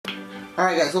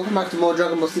Alright guys, welcome back to more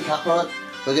Dragon Ball Z Kakarot.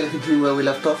 We're gonna continue where we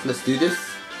left off. Let's do this.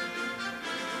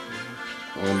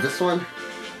 On this one,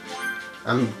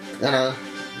 I'm gonna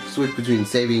switch between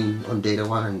saving on data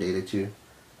 1 and data 2.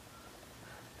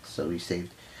 So we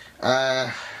saved.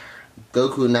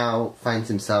 Goku now finds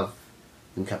himself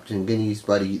in Captain Ginny's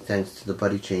body thanks to the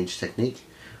body change technique.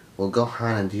 Well,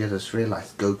 Gohan and the others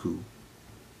realize the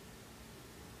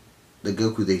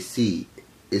Goku they see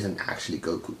isn't actually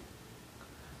Goku.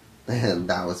 And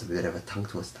that was a bit of a tongue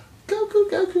twister. Goku,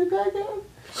 Goku, Goku.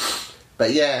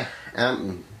 But yeah, I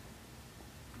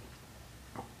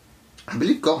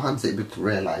believe Gohan's able to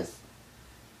realize,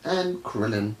 and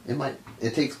Krillin,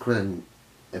 it takes Krillin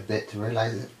a bit to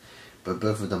realize it, but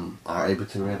both of them are able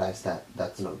to realize that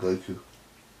that's not Goku.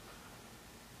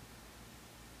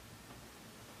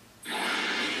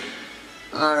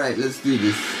 Alright, let's do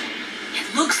this.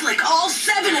 It looks like all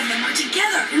 7 of them are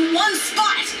together in one spot.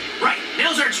 Right,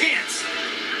 now's our chance.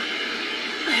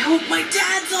 I hope my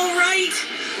dad's alright.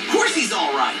 Of course he's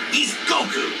alright. He's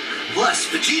Goku. Plus,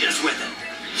 Vegeta's with him.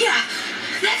 Yeah,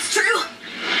 that's true.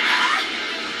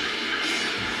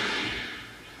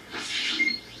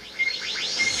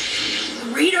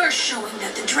 The radar's showing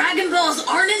that the Dragon Balls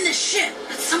aren't in the ship,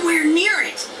 but somewhere near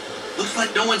it. Looks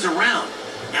like no one's around.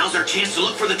 Now's our chance to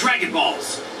look for the Dragon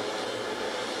Balls.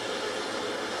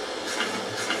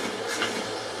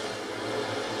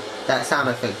 That sound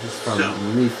effect is from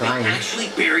me flying. They actually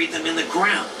buried them in the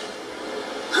ground.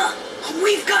 Huh,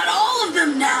 we've got all of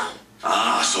them now.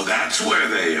 Ah, so that's where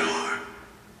they are.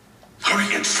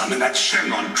 Hurry and summon that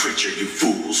Shenron creature, you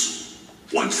fools.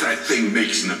 Once that thing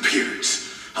makes an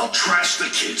appearance, I'll trash the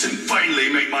kids and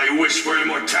finally make my wish for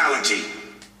immortality.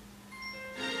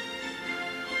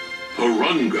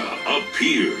 Harunga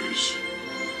appears.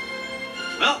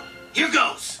 Well, here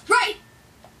goes. Right.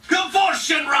 Come forth,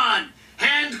 Shenron,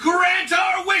 and grant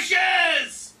our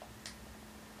wishes!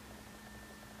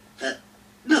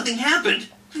 Nothing happened.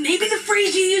 Maybe the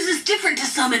phrase you use is different to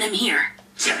summon him here.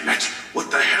 Damn it, what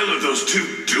the hell are those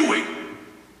two doing?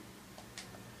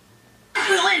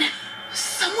 Krillin,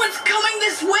 someone's coming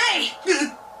this way.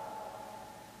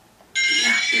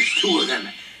 Yeah, there's 2 of them.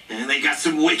 And they got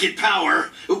some wicked power.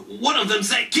 One of them's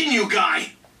that Ginyu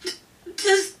guy.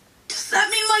 Does that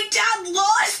mean my dad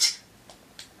lost?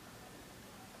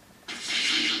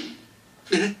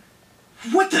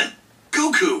 What the?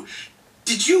 Goku,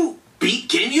 did you beat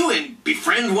Ginyu and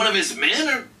befriend one of his men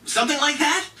or something like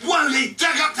that? Whoa, they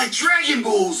dug up the Dragon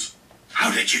Balls!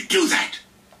 How did you do that?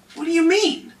 What do you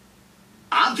mean?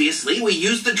 Obviously, we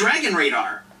used the Dragon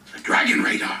Radar. The Dragon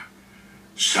Radar?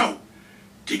 So,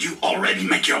 did you already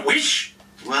make your wish?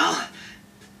 Well,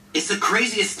 it's the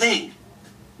craziest thing.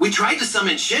 We tried to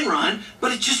summon Shenron,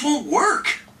 but it just won't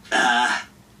work.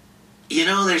 You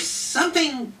know, there's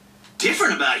something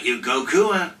different about you,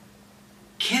 Goku.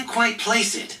 Can't quite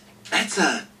place it. That's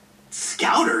a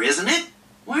scouter, isn't it?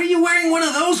 Why are you wearing one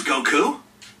of those, Goku?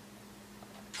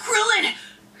 Krillin,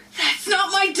 that's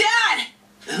not my dad.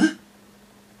 Huh?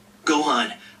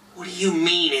 Gohan, what do you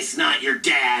mean it's not your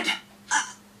dad?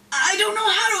 I don't know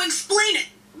how to explain it,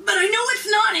 but I know it's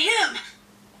not him.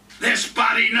 This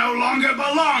body no longer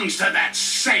belongs to that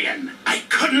Saiyan. I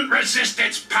couldn't resist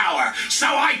its power, so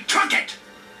I took it.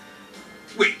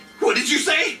 Wait, what did you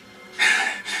say?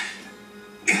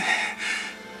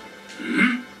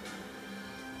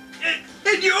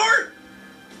 And you're...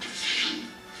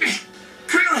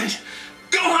 Krillin!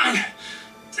 Gohan!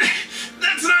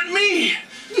 That's not me!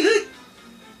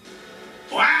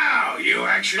 Wow, you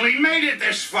actually made it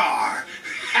this far.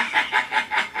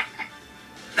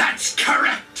 That's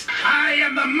correct. I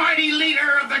am the mighty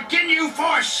leader of the Ginyu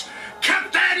Force,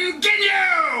 Captain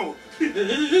Ginyu!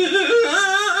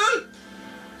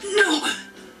 No,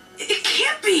 it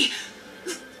can't be.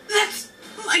 That's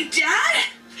my dad?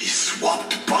 He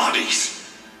swapped bodies.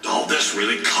 All this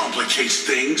really complicates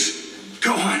things.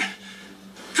 Gohan,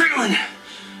 Krillin,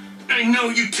 I know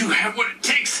you two have what it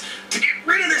takes to get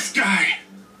rid of this guy.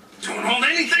 Don't hold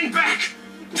anything back.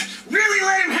 Really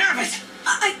let him have it.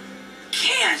 I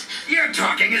can't. You're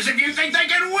talking as if you think they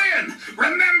can win.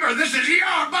 Remember, this is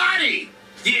your body.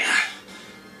 Yeah,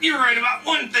 you're right about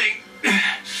one thing.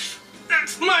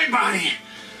 That's my body,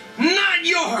 not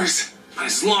yours. But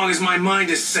as long as my mind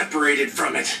is separated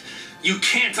from it, you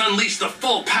can't unleash the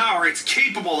full power it's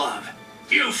capable of.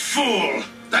 You fool!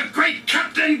 The great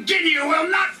Captain Ginyu will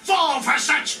not fall for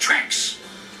such tricks!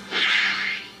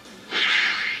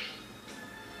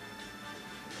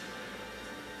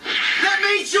 Let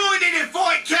me join in the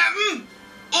fight, Captain!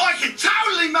 I can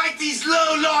totally make these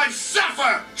lowlifes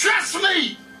suffer! Trust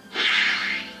me!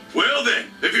 Well then,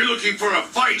 if you're looking for a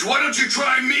fight, why don't you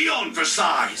try me on for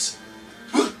size?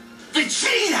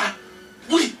 Vegeta!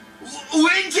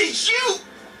 When did you...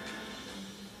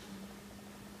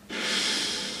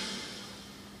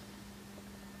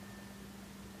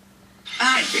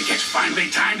 I think it's finally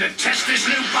time to test this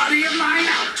new body of mine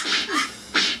out.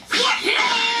 What?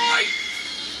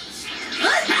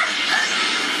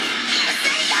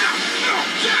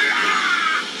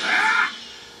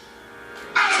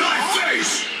 Out of my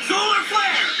face! Solar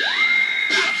flare!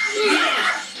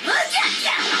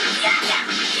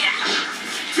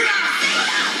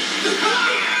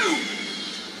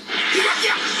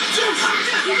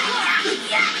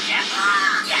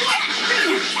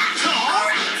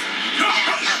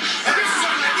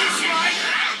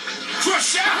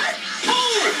 Crush out!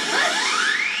 Boom!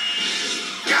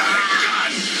 Got a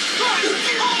gun!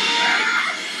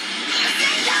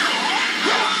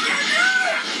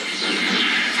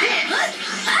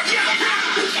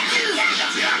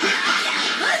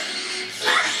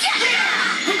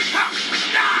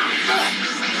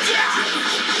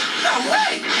 No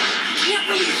way! Can't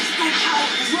believe it's so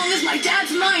powerful as long as my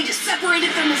dad's mind is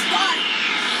separated from his body.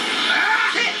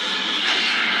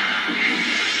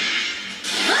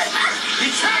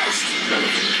 It's housed!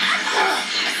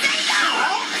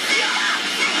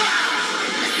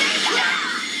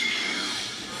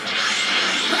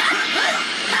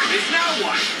 It's now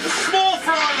what? A small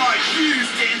fraud like you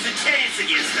stands a chance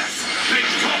against us. Big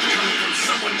talk coming from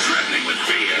someone trembling with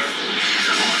fear.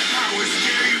 Does my power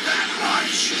scare you that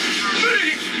much?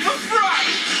 Me?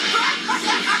 Afraid?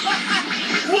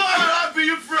 Why would I be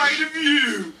afraid of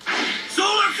you?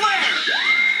 Solar flare!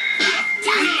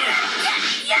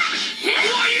 Who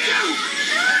are you?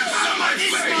 Out of my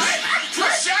face!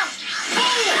 Crush out!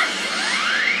 Boom!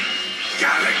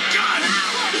 Got a gun!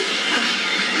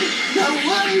 No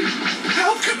way!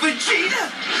 How could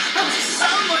Vegeta have so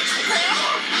much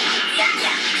power?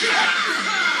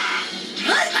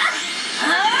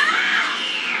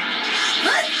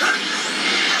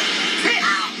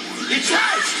 It's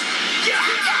housed!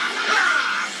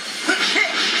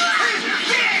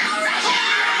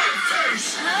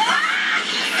 Face!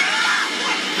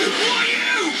 Who are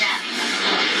you?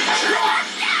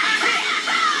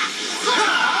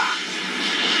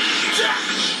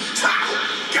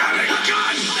 Got a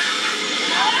gun!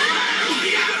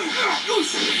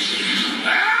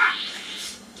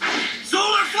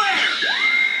 Solar flare!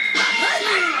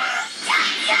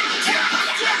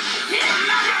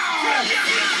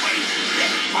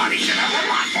 Body should have a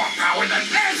lot more power than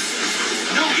this!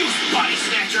 No use, body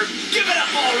snatcher! Give it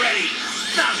up already!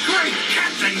 The great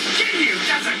Captain Ginyu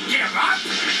doesn't give up!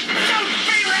 Don't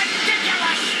be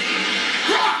ridiculous!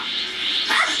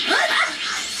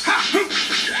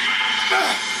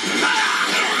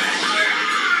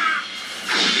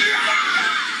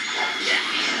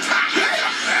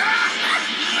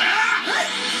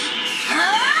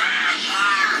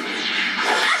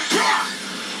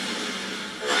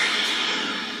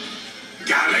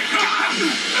 Got a gun!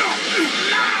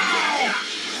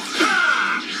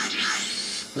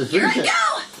 Let's Here I finish it.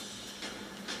 go!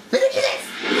 Finish it!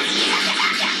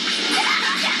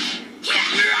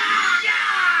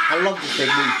 I love this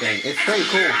technique thing. It's pretty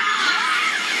cool.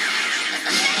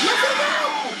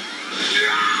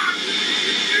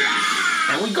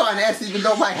 And we got an S even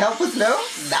though my health was low?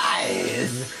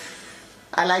 Nice!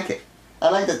 I like it. I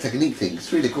like the technique thing.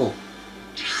 It's really cool.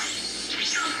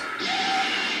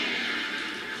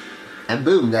 And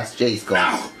boom, that's Jay's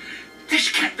gone. No! This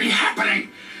can't be happening!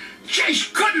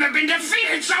 Jace couldn't have been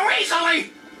defeated so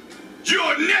easily!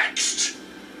 You're next!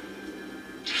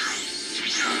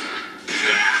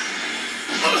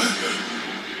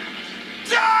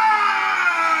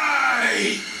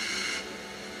 Die!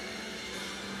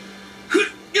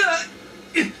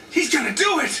 He's gonna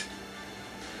do it!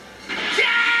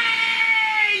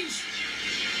 Jace!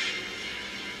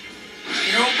 I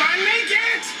hope I make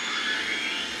it!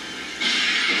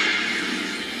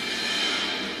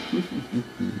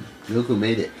 Goku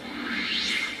made it.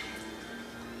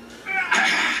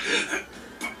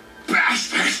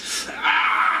 Bastard!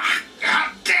 Ah,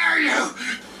 how dare you!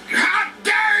 How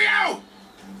dare you!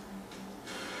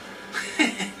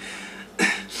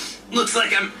 Looks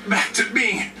like I'm back to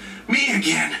being me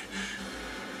again.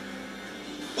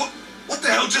 What the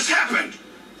hell just happened?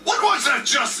 What was that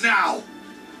just now?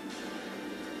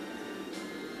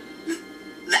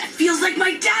 That feels like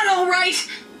my dad, all right!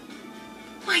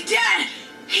 My dad!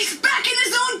 He's back in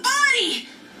his own body!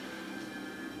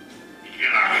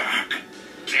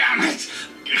 Damn it!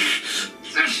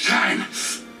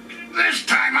 This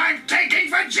time I'm taking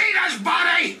Vegeta's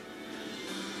body!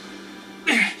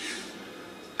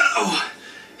 Oh,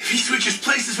 if he switches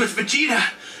places with Vegeta,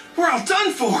 we're all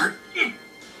done for.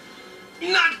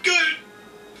 Not good.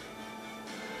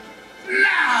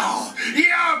 Now,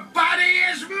 your body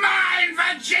is mine,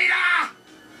 Vegeta!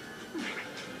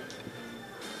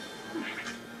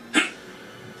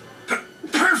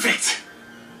 Perfect!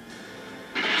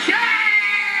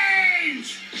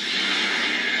 Change!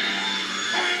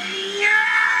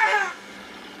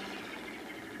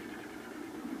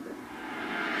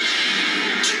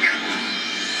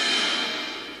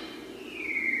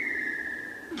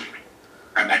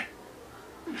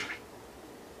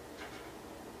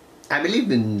 I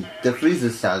believe in the Frieza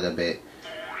saga bit.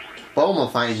 Bulma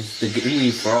finds the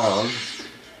new frog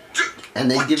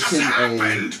and then What gives just him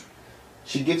happened?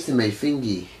 she gives him a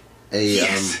thingy,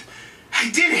 Yes! I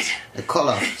did it! a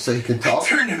collar so he can I talk,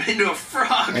 turned him into a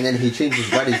frog! and then he changes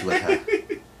bodies with her.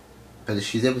 But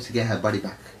she's able to get her body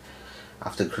back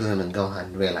after Krillin and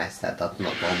Gohan realize that that's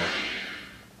not Bulma.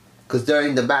 Because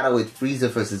during the battle with Frieza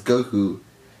versus Goku,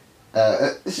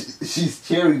 she's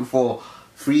cheering for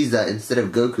Frieza instead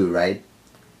of Goku, right?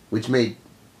 Which made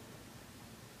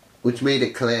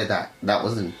it clear that that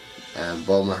wasn't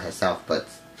Bulma herself, but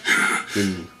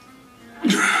in...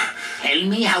 Tell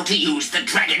me how to use the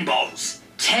Dragon Balls.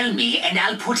 Tell me and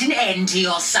I'll put an end to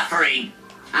your suffering.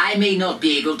 I may not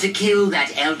be able to kill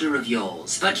that elder of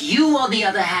yours, but you, on the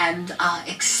other hand, are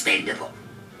expendable.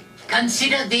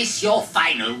 Consider this your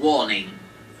final warning.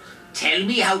 Tell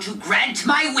me how to grant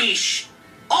my wish,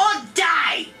 or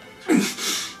die!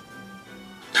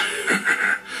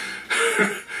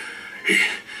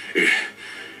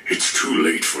 It's too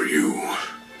late for you.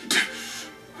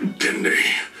 Dende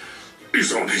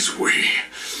is on his way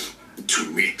to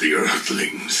meet the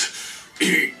Earthlings.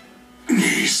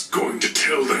 He's going to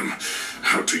tell them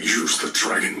how to use the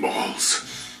Dragon Balls.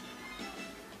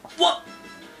 What?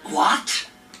 What?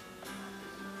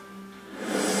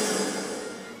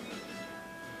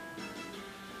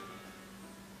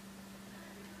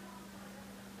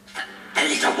 The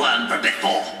little worm from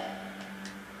before.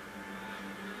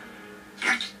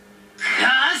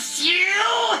 Curse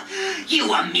you! You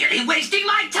were merely wasting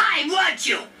my time, weren't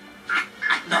you?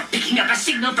 I'm not picking up a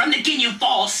signal from the Ginyu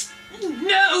Force.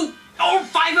 No! All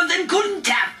 5 of them couldn't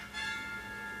have.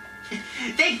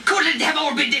 They couldn't have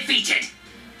all been defeated.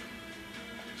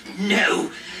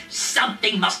 No,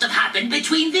 something must have happened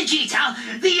between Vegeta,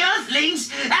 the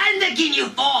Earthlings, and the Ginyu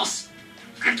Force.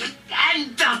 And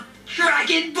the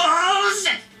Dragon Balls!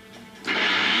 No!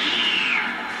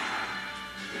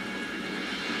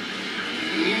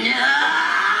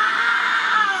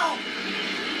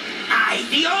 I,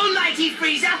 the Almighty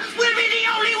Frieza, will be the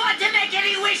only one to make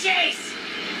any wishes!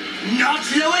 Not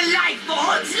lower life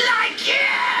forms like you!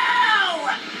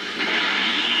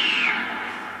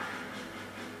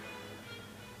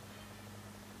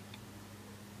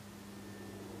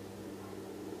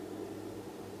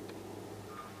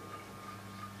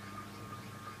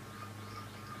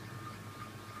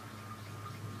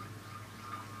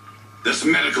 This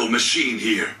medical machine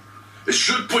here, it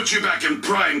should put you back in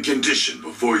prime condition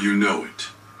before you know it.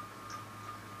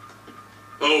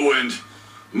 Oh, and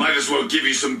might as well give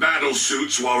you some battle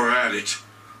suits while we're at it.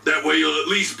 That way you'll at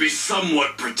least be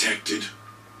somewhat protected.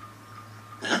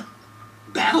 Huh?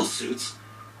 Battle suits?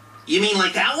 You mean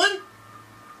like that one?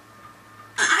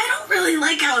 I don't really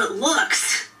like how it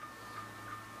looks.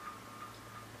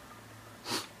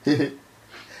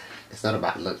 It's not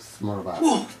about looks, it's more about...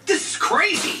 Whoa, this is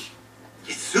crazy!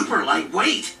 It's super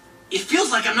lightweight. It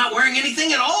feels like I'm not wearing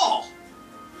anything at all.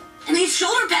 And these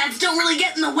shoulder pads don't really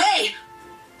get in the way.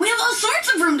 We have all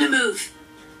sorts of room to move.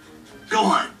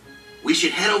 Gohan, we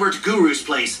should head over to Guru's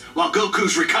place while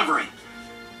Goku's recovering.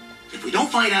 If we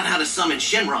don't find out how to summon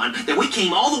Shenron, then we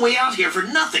came all the way out here for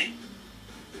nothing.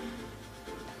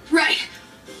 Right.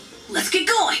 Let's get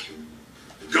going.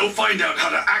 Go find out how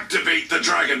to activate the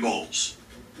Dragon Balls.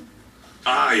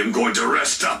 I am going to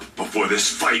rest up before this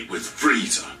fight with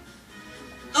Frieza.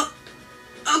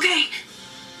 Okay.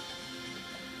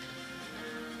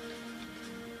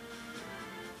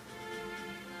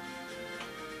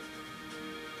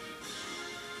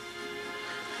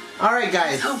 Alright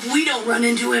guys. Hope we don't run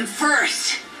into him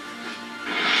first.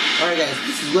 Alright guys,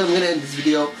 this is where I'm gonna end this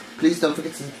video. Please don't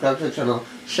forget to subscribe to the channel,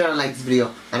 share and like this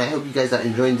video, and I hope you guys are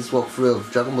enjoying this walkthrough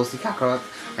of Dragon Ball Z Kakarot.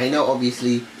 I know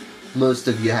obviously most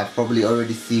of you have probably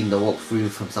already seen the walkthrough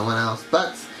from someone else,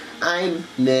 but I'm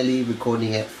merely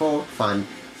recording it for fun,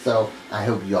 so I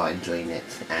hope you are enjoying it,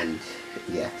 and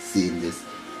yeah, seeing this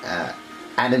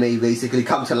anime basically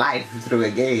come to life through a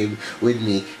game with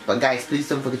me. But guys, please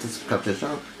don't forget to subscribe to the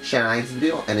channel, share and like this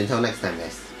video, and until next time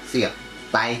guys, see ya,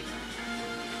 bye.